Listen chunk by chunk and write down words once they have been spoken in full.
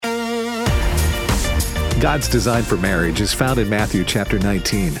God's design for marriage is found in Matthew chapter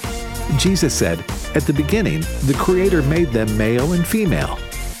 19. Jesus said, "At the beginning, the Creator made them male and female.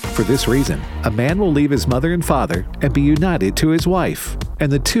 For this reason, a man will leave his mother and father and be united to his wife,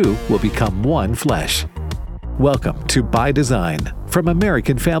 and the two will become one flesh." Welcome to By Design from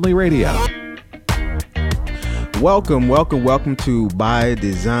American Family Radio. Welcome to By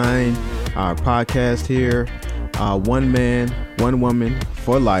Design, our podcast here, One Man, One Woman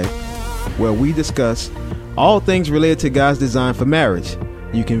for Life, where we discuss all things related to God's design for marriage.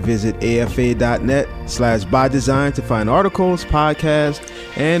 You can visit afa.net/bydesign to find articles, podcasts,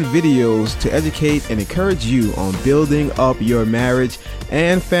 and videos to educate and encourage you on building up your marriage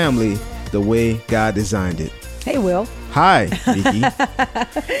and family the way God designed it. Hey, Will. Hi, Nikki.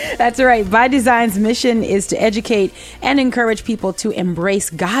 That's right. By Design's mission is to educate and encourage people to embrace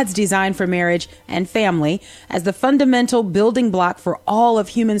God's design for marriage and family as the fundamental building block for all of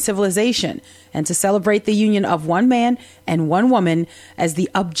human civilization, and to celebrate the union of one man and one woman as the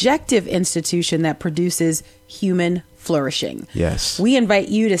objective institution that produces human flourishing. Yes. We invite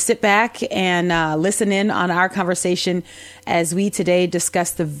you to sit back and listen in on our conversation as we today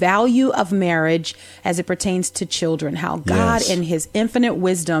discuss the value of marriage as it pertains to children, how God in his infinite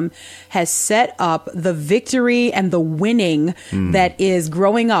wisdom has set up the victory and the winning that is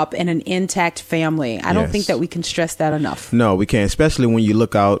growing up in an intact family. I don't think that we can stress that enough. No, we can't, especially when you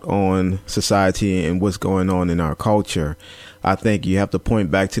look out on society and what's going on in our culture. I think you have to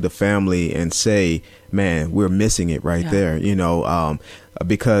point back to the family and say, man, we're missing it right there,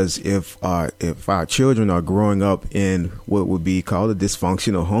 because if our children are growing up in what would be called a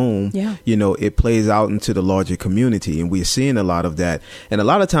dysfunctional home, it plays out into the larger community. And we're seeing a lot of that. And a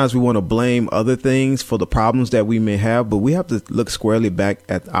lot of times we want to blame other things for the problems that we may have, but we have to look squarely back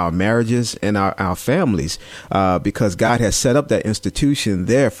at our marriages and our families, because God has set up that institution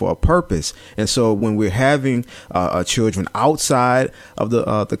there for a purpose. And so when we're having children outside of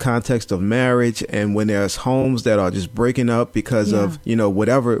the context of marriage, and when there's homes that are just breaking up because of,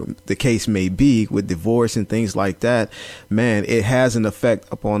 whatever the case may be with divorce and things like that, man, it has an effect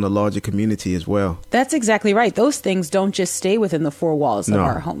upon the larger community as well. That's exactly right. Those things don't just stay within the four walls of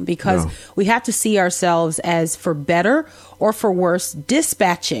our home, because we have to see ourselves as, for better or for worse,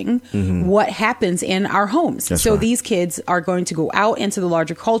 dispatching what happens in our homes. That's so right. These kids are going to go out into the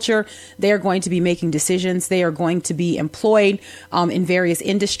larger culture. They are going to be making decisions. They are going to be employed in various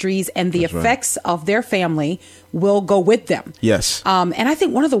industries, and the effects of their family will go with them. Yes. And I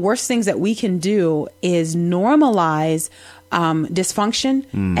think one of the worst things that we can do is normalize dysfunction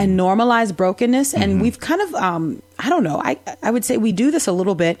and normalize brokenness. And we've kind of, I would say we do this a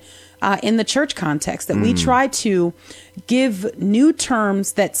little bit in the church context, that we try to give new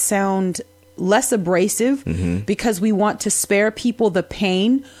terms that sound less abrasive because we want to spare people the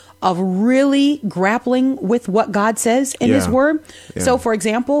pain of really grappling with what God says in his word. Yeah. So, for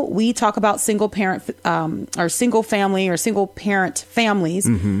example, we talk about single parent or single family or single parent families,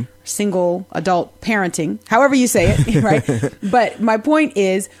 single adult parenting, however you say it, right? But my point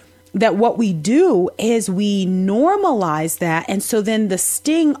is that what we do is we normalize that. And so then the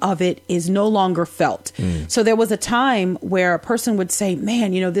sting of it is no longer felt. So there was a time where a person would say,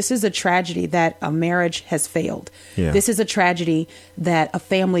 man, this is a tragedy that a marriage has failed. Yeah. This is a tragedy that a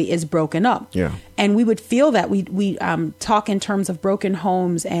family is broken up. Yeah. And we would feel that we talk in terms of broken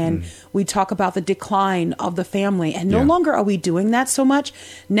homes, and we talk about the decline of the family. And no longer are we doing that so much.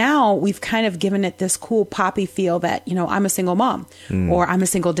 Now we've kind of given it this cool poppy feel that, I'm a single mom or I'm a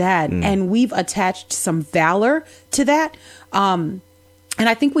single dad. And we've attached some valor to that. And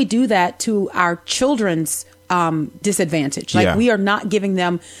I think we do that to our children's disadvantage. Like we are not giving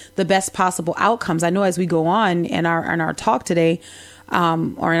them the best possible outcomes. I know as we go on in our talk today,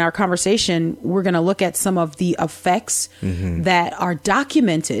 or in our conversation, we're going to look at some of the effects that are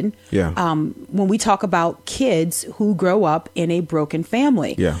documented when we talk about kids who grow up in a broken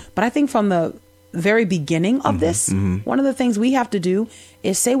family. Yeah. But I think from the very beginning of this, one of the things we have to do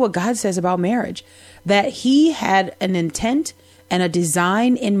is say what God says about marriage, that he had an intent and a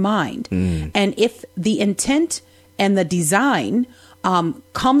design in mind. And if the intent and the design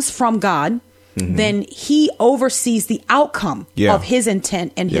comes from God, then he oversees the outcome of his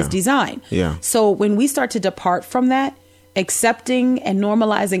intent and his design. Yeah. So when we start to depart from that, accepting and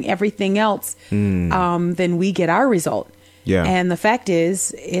normalizing everything else, then we get our result. Yeah. And the fact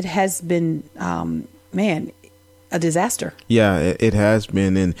is, it has been, a disaster. Yeah, it has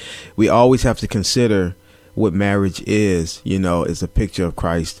been. And we always have to consider what marriage is, is a picture of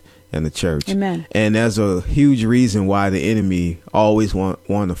Christ and the church. Amen. And there's a huge reason why the enemy always want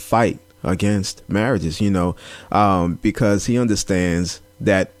to fight against marriages, because he understands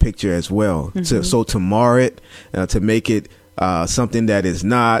that picture as well. To mar it, to make it something that is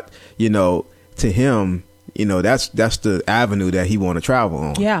not, to him, that's the avenue that he want to travel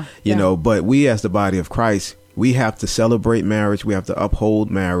on. But we as the body of Christ, we have to celebrate marriage. We have to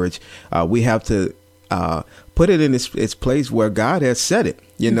uphold marriage. We have to put it in its place where God has set it,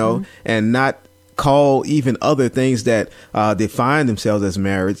 and not call even other things that define themselves as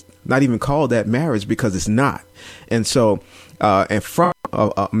marriage, not even call that marriage, because it's not. And so, and from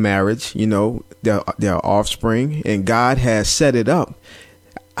a marriage, there are offspring, and God has set it up.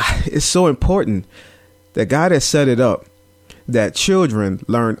 It's so important that God has set it up that children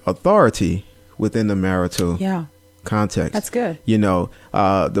learn authority within the marital context. That's good.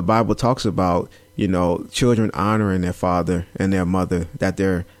 The Bible talks about, children honoring their father and their mother, that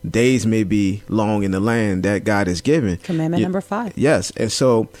their days may be long in the land that God has given. Commandment number 5. Yes. And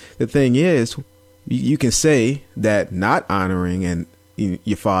so the thing is, you can say that not honoring and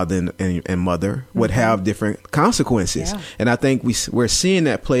your father and mother would have different consequences. And I think we're seeing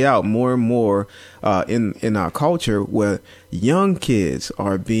that play out more and more in our culture, where young kids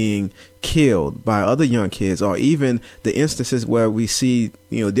are being killed by other young kids, or even the instances where we see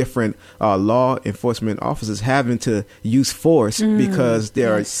different law enforcement officers having to use force because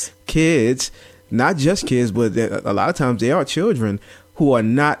there are kids, not just kids, but a lot of times they are children who are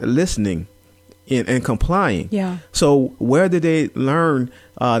not listening and complying. So where did they learn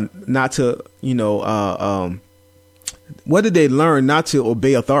not to, where did they learn not to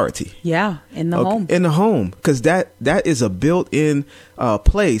obey authority? In the home. In the home, because that is a built-in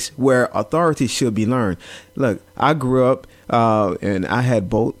place where authority should be learned. Look, I grew up and I had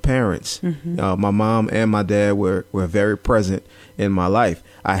both parents. My mom and my dad were very present in my life.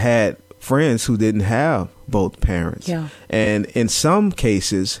 I had friends who didn't have both parents. And in some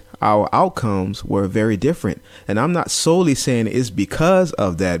cases, our outcomes were very different. And I'm not solely saying it's because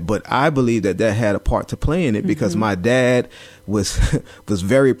of that, but I believe that had a part to play in it, because my dad was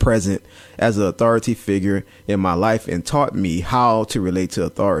very present as an authority figure in my life and taught me how to relate to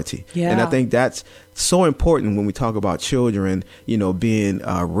authority. And I think that's so important when we talk about children, being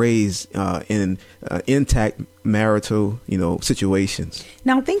raised in intact marital, situations.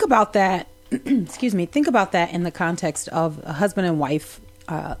 Now think about that. Excuse me. Think about that in the context of a husband and wife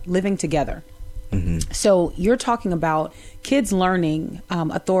living together. So you're talking about kids learning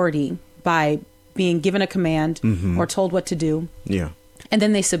authority by being given a command or told what to do. And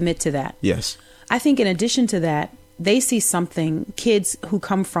then they submit to that. I think in addition to that, they see something, kids who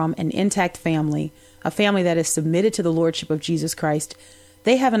come from an intact family, a family that is submitted to the lordship of Jesus Christ,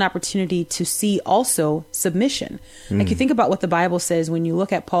 they have an opportunity to see also submission. Like you think about what the Bible says when you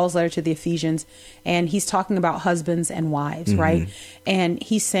look at Paul's letter to the Ephesians, and he's talking about husbands and wives, right? And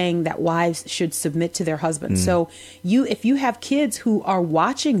he's saying that wives should submit to their husbands. So if you have kids who are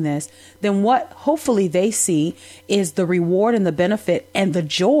watching this, then what hopefully they see is the reward and the benefit and the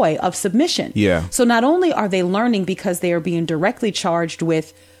joy of submission. So not only are they learning because they are being directly charged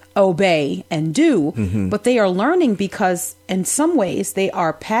with obey and do, but they are learning because in some ways they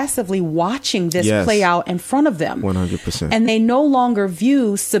are passively watching this play out in front of them. 100%. And they no longer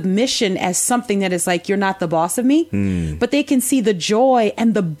view submission as something that is like, you're not the boss of me, but they can see the joy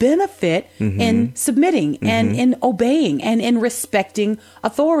and the benefit in submitting and in obeying and in respecting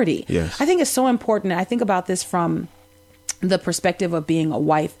authority. I think it's so important. I think about this from the perspective of being a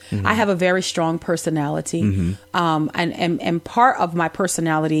wife. I have a very strong personality. And part of my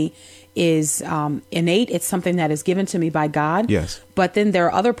personality is innate. It's something that is given to me by God. But then there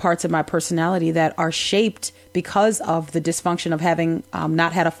are other parts of my personality that are shaped because of the dysfunction of having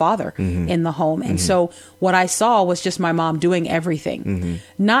not had a father in the home. And so what I saw was just my mom doing everything,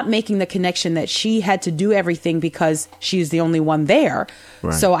 not making the connection that she had to do everything because she's the only one there.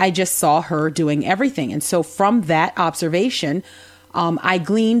 So I just saw her doing everything. And so from that observation, I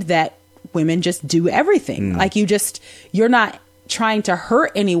gleaned that women just do everything. Like you're not trying to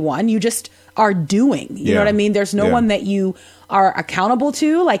hurt anyone. You just are doing, you know what I mean? There's no one that you are accountable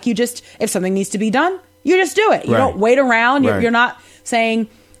to. Like if something needs to be done, you just do it. You don't wait around. You're not saying,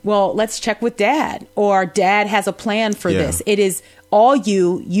 well, let's check with dad, or dad has a plan for this. It is all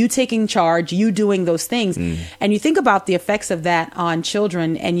you taking charge, you doing those things. And you think about the effects of that on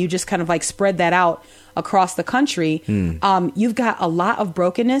children, and you just kind of like spread that out across the country. You've got a lot of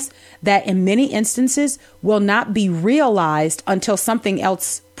brokenness that in many instances will not be realized until something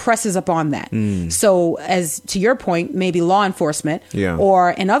else presses upon that. So as to your point, maybe law enforcement,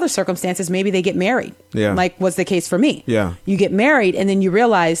 or in other circumstances, maybe they get married, like was the case for me. You get married and then you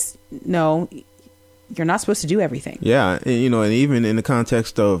realize, no, you're not supposed to do everything. Yeah. And, and even in the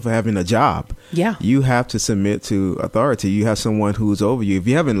context of having a job, you have to submit to authority. You have someone who's over you. If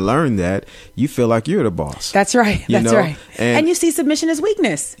you haven't learned that, you feel like you're the boss. That's right. That's right. And you see submission as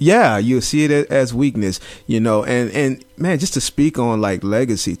weakness. Yeah. You see it as weakness, and man, just to speak on like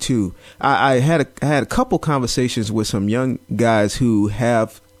legacy too. I had a couple conversations with some young guys who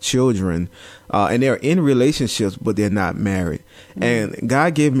have children, and they're in relationships, but they're not married. And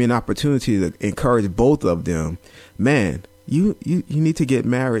God gave me an opportunity to encourage both of them. Man, you need to get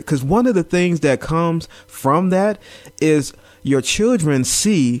married, because one of the things that comes from that is your children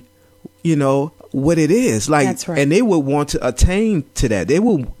see, what it is like. That's right. And they will want to attain to that. They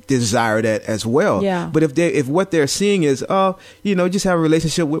will desire that as well. Yeah. But if what they're seeing is, just have a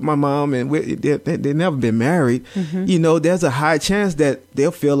relationship with my mom and they've never been married, there's a high chance that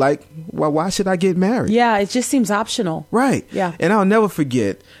they'll feel like, well, why should I get married? Yeah. It just seems optional. Right. Yeah. And I'll never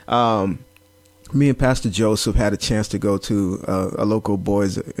forget, me and Pastor Joseph had a chance to go to a local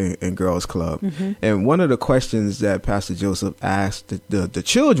boys and girls club. And one of the questions that Pastor Joseph asked the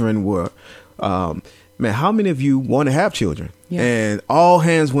children were, man, how many of you want to have children? Yeah. And all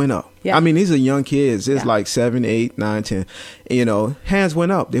hands went up. Yeah. I mean, these are young kids. It's like 7, 8, 9, 10. Hands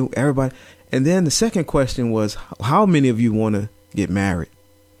went up. Everybody. And then the second question was, how many of you want to get married?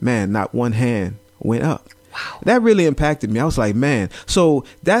 Man, not one hand went up. Wow. That really impacted me. I was like, man, so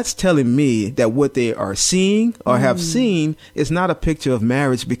that's telling me that what they are seeing or have seen is not a picture of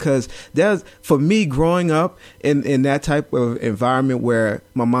marriage, because for me growing up in that type of environment where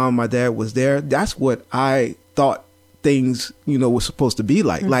my mom and my dad was there, that's what I thought things, were supposed to be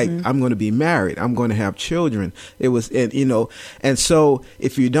like. Like, I'm going to be married. I'm going to have children. It was, and so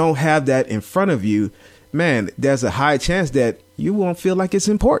if you don't have that in front of you, man, there's a high chance that you won't feel like it's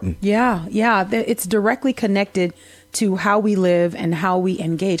important. Yeah. It's directly connected to how we live and how we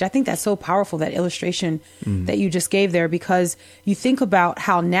engage. I think that's so powerful, that illustration that you just gave there, because you think about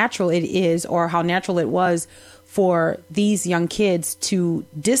how natural it is, or how natural it was for these young kids to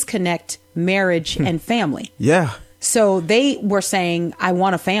disconnect marriage and family. Yeah. So they were saying, I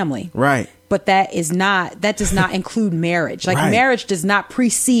want a family. Right. But that does not include marriage. Like, marriage does not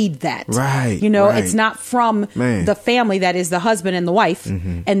precede that. Right. It's not from the family that is the husband and the wife,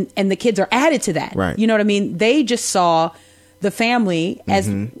 and the kids are added to that. Right. You know what I mean? They just saw the family as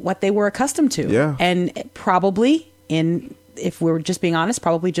what they were accustomed to. Yeah. And probably, if we're just being honest,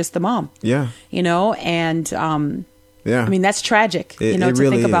 probably just the mom. Yeah. And I mean, that's tragic, to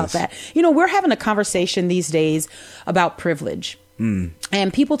really think about is. that. We're having a conversation these days about privilege.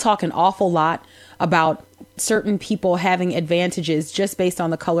 And people talk an awful lot about certain people having advantages just based on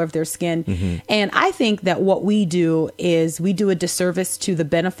the color of their skin. And I think that what we do is we do a disservice to the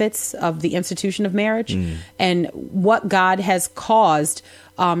benefits of the institution of marriage and what God has caused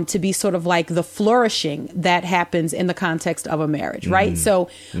to be sort of like the flourishing that happens in the context of a marriage, right? So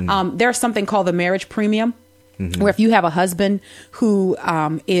there's something called the marriage premium. Where if you have a husband who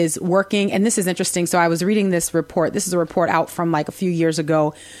is working, and this is interesting. So I was reading this report. This is a report out from like a few years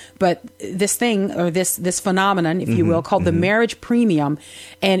ago, but this thing, or this phenomenon, if you will, called the marriage premium.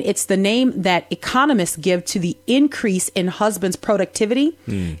 And it's the name that economists give to the increase in husbands' productivity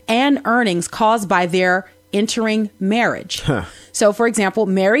and earnings caused by their entering marriage. So, for example,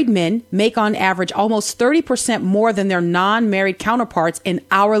 married men make on average almost 30% more than their non-married counterparts in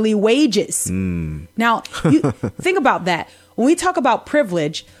hourly wages. Now, you think about that. When we talk about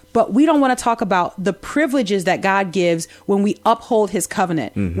privilege, but we don't want to talk about the privileges that God gives when we uphold his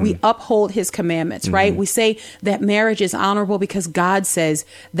covenant. We uphold his commandments, right? We say that marriage is honorable because God says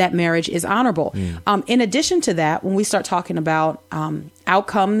that marriage is honorable. In addition to that, when we start talking about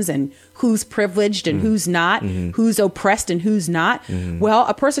outcomes and who's privileged and who's not, who's oppressed and who's not, well,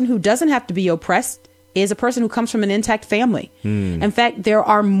 a person who doesn't have to be oppressed is a person who comes from an intact family. In fact, there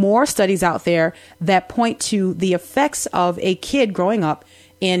are more studies out there that point to the effects of a kid growing up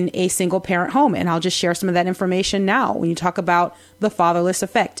in a single parent home. And I'll just share some of that information now when you talk about the fatherless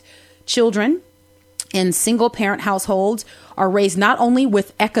effect. Children in single parent households are raised not only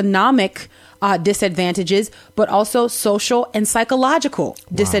with economic disadvantages, but also social and psychological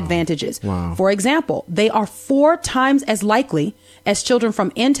disadvantages. For example, they are 4 times as likely as children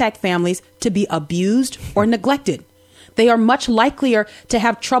from intact families to be abused or neglected. They are much likelier to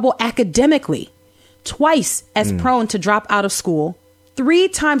have trouble academically, twice as prone to drop out of school, 3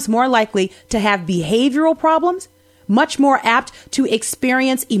 times more likely to have behavioral problems, much more apt to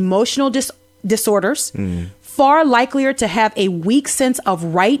experience emotional disorders, far likelier to have a weak sense of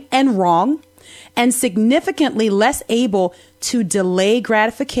right and wrong, and significantly less able to delay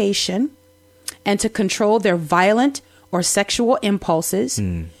gratification and to control their violent or sexual impulses.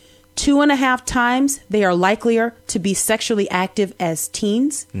 2.5 times they are likelier to be sexually active as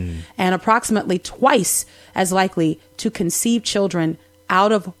teens, and approximately twice as likely to conceive children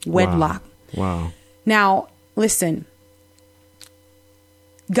out of wedlock. Wow. Now, listen,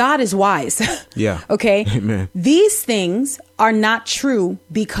 God is wise. Yeah. Okay. Amen. These things are not true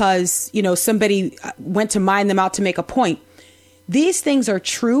because, somebody went to mine them out to make a point. These things are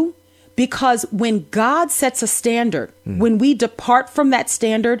true because when God sets a standard, when we depart from that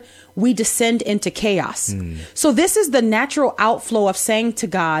standard, we descend into chaos. So this is the natural outflow of saying to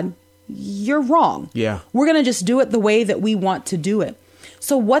God, you're wrong. Yeah. We're going to just do it the way that we want to do it.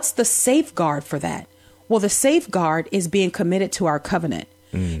 So what's the safeguard for that? Well, the safeguard is being committed to our covenant.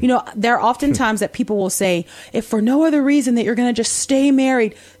 There are often times that people will say, if for no other reason that you're going to just stay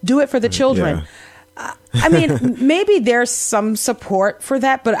married, do it for the children. Yeah. I mean, maybe there's some support for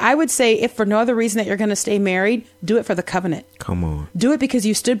that, but I would say if for no other reason that you're going to stay married, do it for the covenant. Come on. Do it because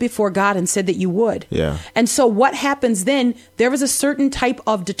you stood before God and said that you would. Yeah. And so what happens then, there is a certain type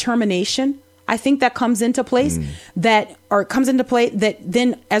of determination, I think, that comes into place that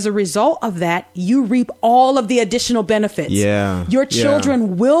then as a result of that, you reap all of the additional benefits. Yeah. Your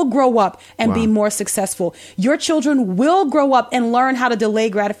children will grow up and be more successful. Your children will grow up and learn how to delay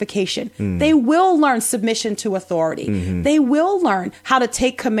gratification. They will learn submission to authority. They will learn how to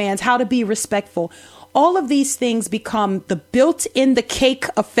take commands, how to be respectful. All of these things become the built-in the cake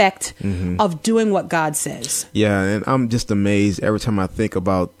effect of doing what God says. Yeah. And I'm just amazed every time I think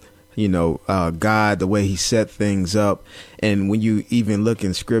about God, the way he set things up. And when you even look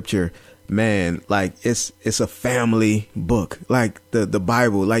in scripture, man, like it's a family book, like the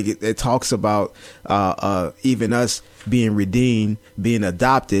Bible, like it talks about even us being redeemed, being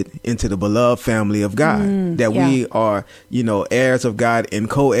adopted into the beloved family of God, that we are, heirs of God and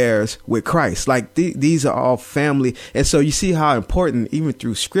co-heirs with Christ. Like these are all family. And so you see how important, even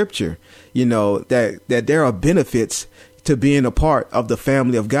through scripture, that there are benefits to being a part of the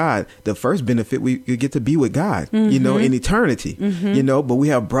family of God. The first benefit, we get to be with God, in eternity, but we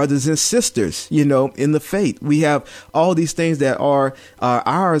have brothers and sisters, in the faith. We have all these things that are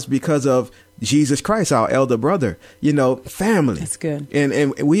ours because of Jesus Christ, our elder brother, family. That's good.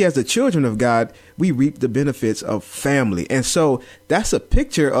 And we as the children of God, we reap the benefits of family. And so that's a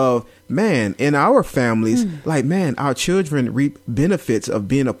picture of, man, in our families, our children reap benefits of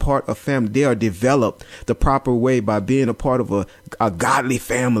being a part of family. They are developed the proper way by being a part of a godly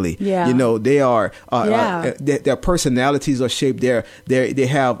family. Yeah. They are, their personalities are shaped. They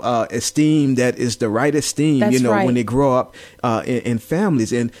have esteem that is the right esteem, That's right. when they grow up in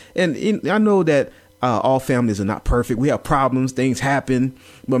families. And I know that all families are not perfect. We have problems. Things happen.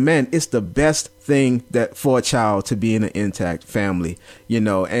 But man, it's the best thing that for a child to be in an intact family,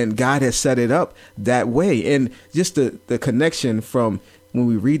 and God has set it up that way. And just the connection from when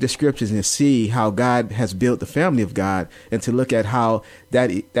we read the scriptures and see how God has built the family of God, and to look at how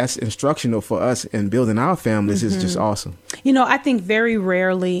that's instructional for us in building our families is just awesome. I think very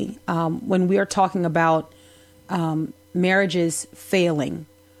rarely when we are talking about marriages failing,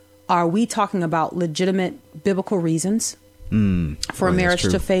 are we talking about legitimate biblical reasons for a marriage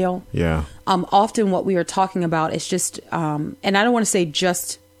to fail? Yeah. Often what we are talking about is just, and I don't want to say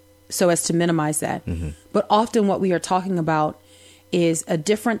just so as to minimize that, but often what we are talking about is a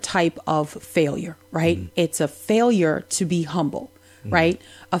different type of failure, right? It's a failure to be humble, right?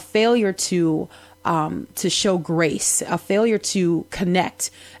 A failure to show grace, a failure to connect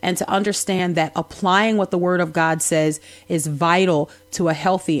and to understand that applying what the Word of God says is vital to a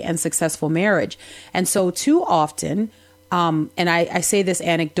healthy and successful marriage. And so too often, and I say this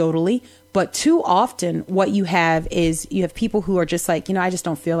anecdotally, but too often what you have is you have people who are just like, I just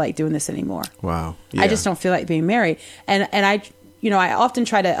don't feel like doing this anymore. Wow. Yeah. I just don't feel like being married. And I often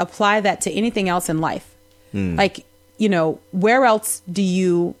try to apply that to anything else in life. Like, where else do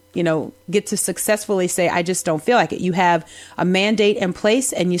you get to successfully say, I just don't feel like it? You have a mandate in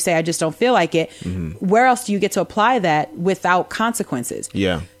place and you say, I just don't feel like it. Where else do you get to apply that without consequences?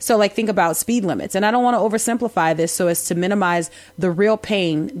 Yeah. So think about speed limits. And I don't want to oversimplify this so as to minimize the real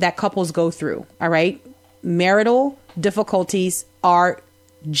pain that couples go through. All right. Marital difficulties are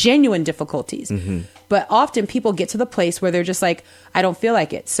genuine difficulties. But often people get to the place where they're just like, I don't feel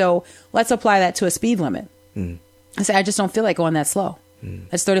like it. So let's apply that to a speed limit. I say, I just don't feel like going that slow.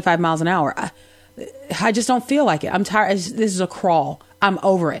 It's 35 miles an hour. I just don't feel like it. I'm tired. This is a crawl. I'm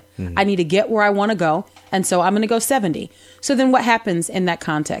over it. I need to get where I want to go. And so I'm going to go 70. So then what happens in that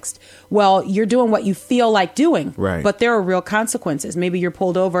context? Well, you're doing what you feel like doing, right? But there are real consequences. Maybe you're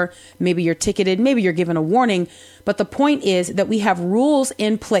pulled over. Maybe you're ticketed. Maybe you're given a warning. But the point is that we have rules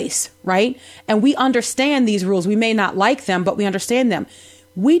in place, right? And we understand these rules. We may not like them, but we understand them.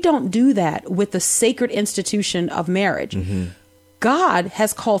 We don't do that with the sacred institution of marriage. God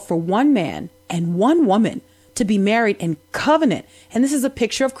has called for one man and one woman to be married in covenant. And this is a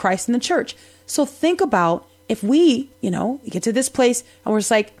picture of Christ in the church. So think about if we, get to this place and we're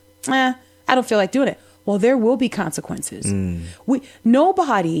just like, I don't feel like doing it. Well, there will be consequences.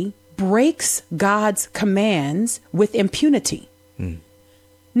 Nobody breaks God's commands with impunity.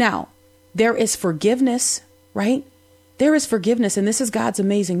 Now, there is forgiveness, right? There is forgiveness, and this is God's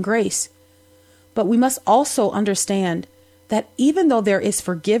amazing grace. But we must also understand that even though there is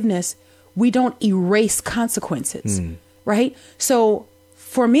forgiveness, we don't erase consequences, right? So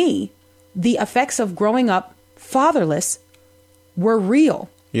for me, the effects of growing up fatherless were real.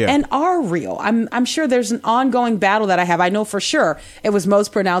 And are real. I'm sure there's an ongoing battle that I have. I know for sure it was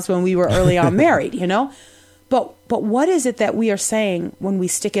most pronounced when we were early on married, But what is it that we are saying when we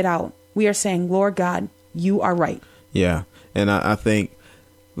stick it out? We are saying, Lord God, you are right. Yeah. And I think,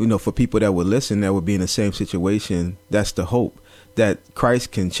 for people that would listen, that would be in the same situation, that's the hope that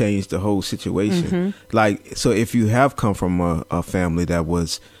Christ can change the whole situation. So if you have come from a family that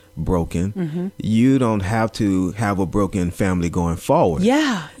was broken, you don't have to have a broken family going forward.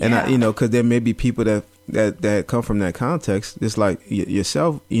 And because there may be people that come from that context, just like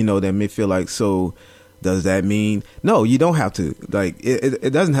yourself, that may feel like, so does that mean no, you don't have to, like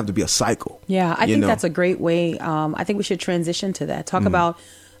it doesn't have to be a cycle. I think that's a great way. I think we should transition to that, talk about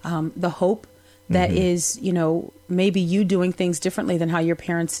the hope that is, maybe you doing things differently than how your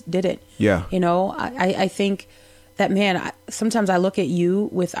parents did it. I think that, man, sometimes I look at you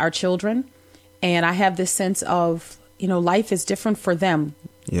with our children and I have this sense of, life is different for them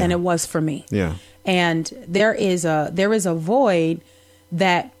than it was for me. And there is a void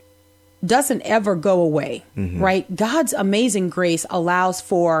that doesn't ever go away, right? God's amazing grace allows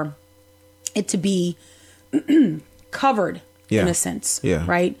for it to be covered in a sense,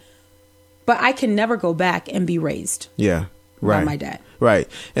 right? But I can never go back and be raised by my dad. Right.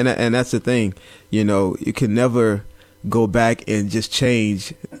 And that's the thing, you can never go back and just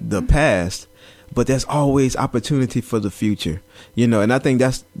change the past, but there's always opportunity for the future, and I think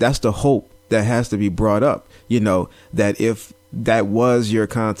that's the hope that has to be brought up, that if that was your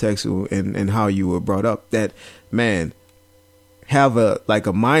context and how you were brought up, that, man, have a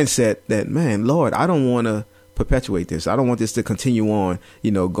mindset that, man, Lord, I don't want to perpetuate this. I don't want this to continue on,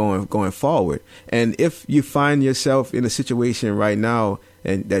 going forward. And if you find yourself in a situation right now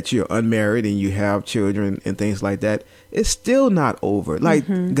and that you're unmarried and you have children and things like that, it's still not over. Like,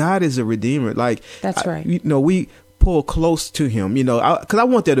 God is a redeemer. Like, that's right. We pull close to him, because I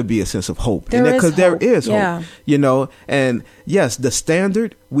want there to be a sense of hope. Because there is hope, and yes, the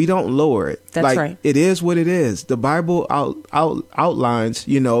standard, we don't lower it. That's right. It is what it is. The Bible outlines,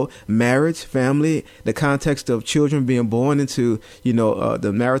 marriage, family, the context of children being born into,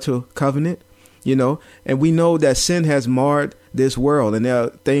 the marital covenant, and we know that sin has marred this world and there are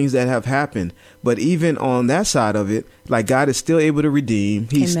things that have happened. But even on that side of it, like, God is still able to redeem.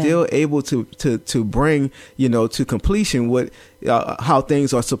 He's still able to bring, to completion what how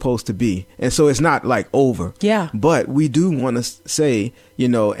things are supposed to be. And so it's not like over. But we do want to say,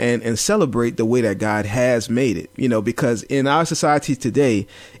 and celebrate the way that God has made it, because in our society today,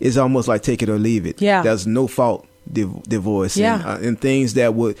 it's almost like take it or leave it. There's no fault divorce and things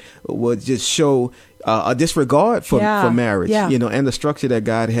that would just show a disregard for marriage, and the structure that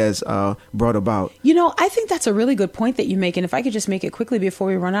God has brought about. I think that's a really good point that you make. And if I could just make it quickly before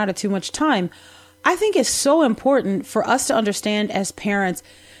we run out of too much time, I think it's so important for us to understand as parents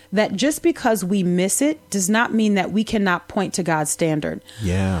that just because we miss it does not mean that we cannot point to God's standard.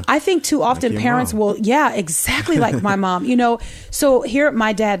 I think too often like parents will, exactly like my mom, so here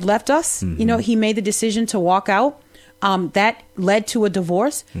my dad left us, he made the decision to walk out. That led to a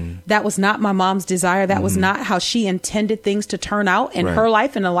divorce. That was not my mom's desire. That was not how she intended things to turn out in her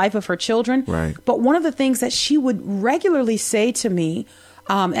life and the life of her children. But one of the things that she would regularly say to me,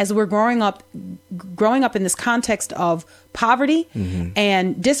 as we're growing up in this context of poverty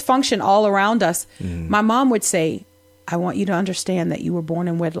and dysfunction all around us, my mom would say, I want you to understand that you were born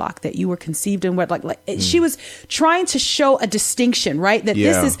in wedlock, that you were conceived in wedlock. She was trying to show a distinction, right? That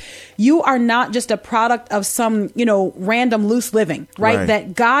this is, you are not just a product of some, random loose living, right?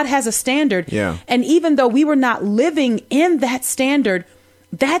 That God has a standard. And even though we were not living in that standard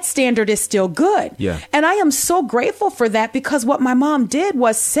is still good. And I am so grateful for that, because what my mom did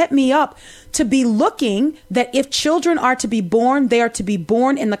was set me up to be looking that if children are to be born, they are to be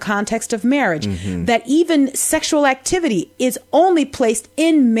born in the context of marriage. That even sexual activity is only placed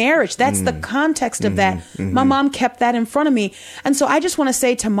in marriage. That's the context of that. My mom kept that in front of me. And so I just want to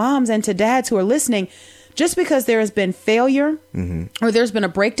say to moms and to dads who are listening, Just because there has been failure or there's been a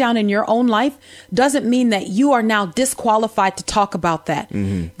breakdown in your own life doesn't mean that you are now disqualified to talk about that.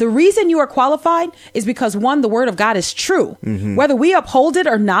 The reason you are qualified is because, one, the word of God is true. Whether we uphold it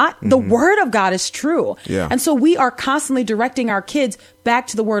or not, the word of God is true. Yeah. And so we are constantly directing our kids back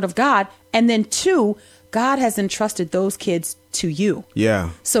to the word of God. And then two, God has entrusted those kids to you. Yeah.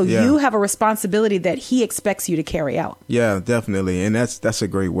 So you have a responsibility that he expects you to carry out. Yeah, definitely. And that's a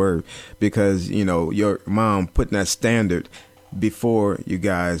great word, because, you know, your mom putting that standard before you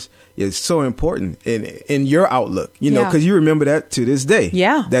guys is so important in your outlook, you know, because you remember that to this day.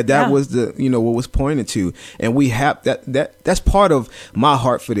 Yeah. That was the, you know, what was pointed to. And we have that's part of my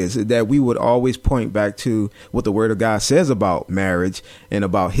heart for this, that we would always point back to what the word of God says about marriage and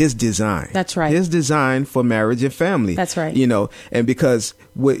about his design. That's right. His design for marriage and family. That's right. You know, and because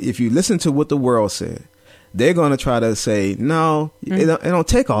if you listen to what the world said, they're going to try to say, no, it don't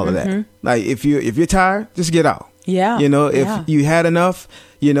take all of that. Like, if you're tired, just get out. Yeah. You know, if you had enough,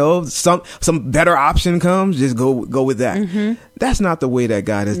 you know, some better option comes, just go with that. That's not the way that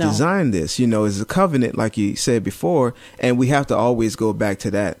God has designed this. You know, it's a covenant, like you said before, and we have to always go back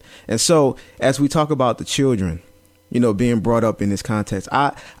to that. And so as we talk about the children, you know, being brought up in this context,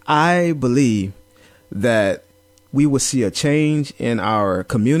 I believe that we will see a change in our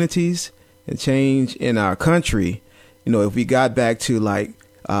communities and change in our country, you know, if we got back to like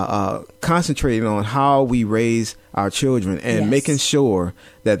concentrating on how we raise our children and making sure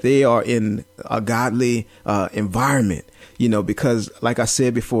that they are in a godly environment, you know, because like I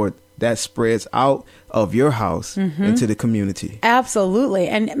said before, that spreads out of your house into the community. Absolutely.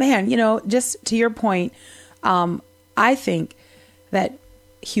 And man, you know, just to your point, I think that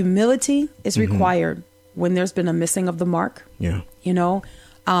humility is required when there's been a missing of the mark. Yeah. You know,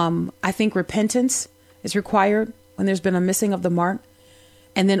 I think repentance is required when there's been a missing of the mark.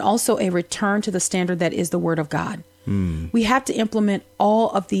 And then also a return to the standard that is the word of God. We have to implement all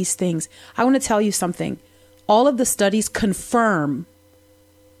of these things. I want to tell you something. All of the studies confirm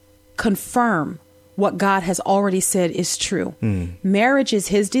what God has already said is true. Marriage is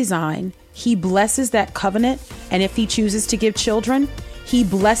his design. He blesses that covenant. And if he chooses to give children, he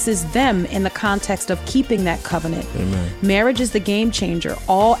blesses them in the context of keeping that covenant. Amen. Marriage is the game changer.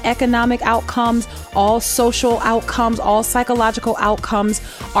 All economic outcomes, all social outcomes, all psychological outcomes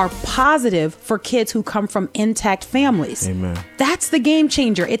are positive for kids who come from intact families. Amen. That's the game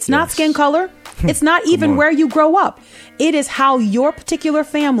changer. It's not skin color. It's not even where you grow up. It is how your particular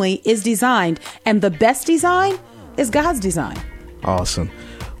family is designed. And the best design is God's design. Awesome.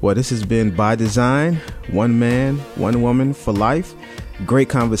 Well, this has been By Design, one man, one woman for life. Great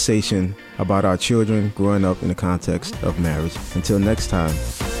conversation about our children growing up in the context of marriage. Until next time,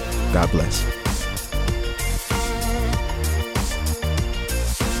 God bless.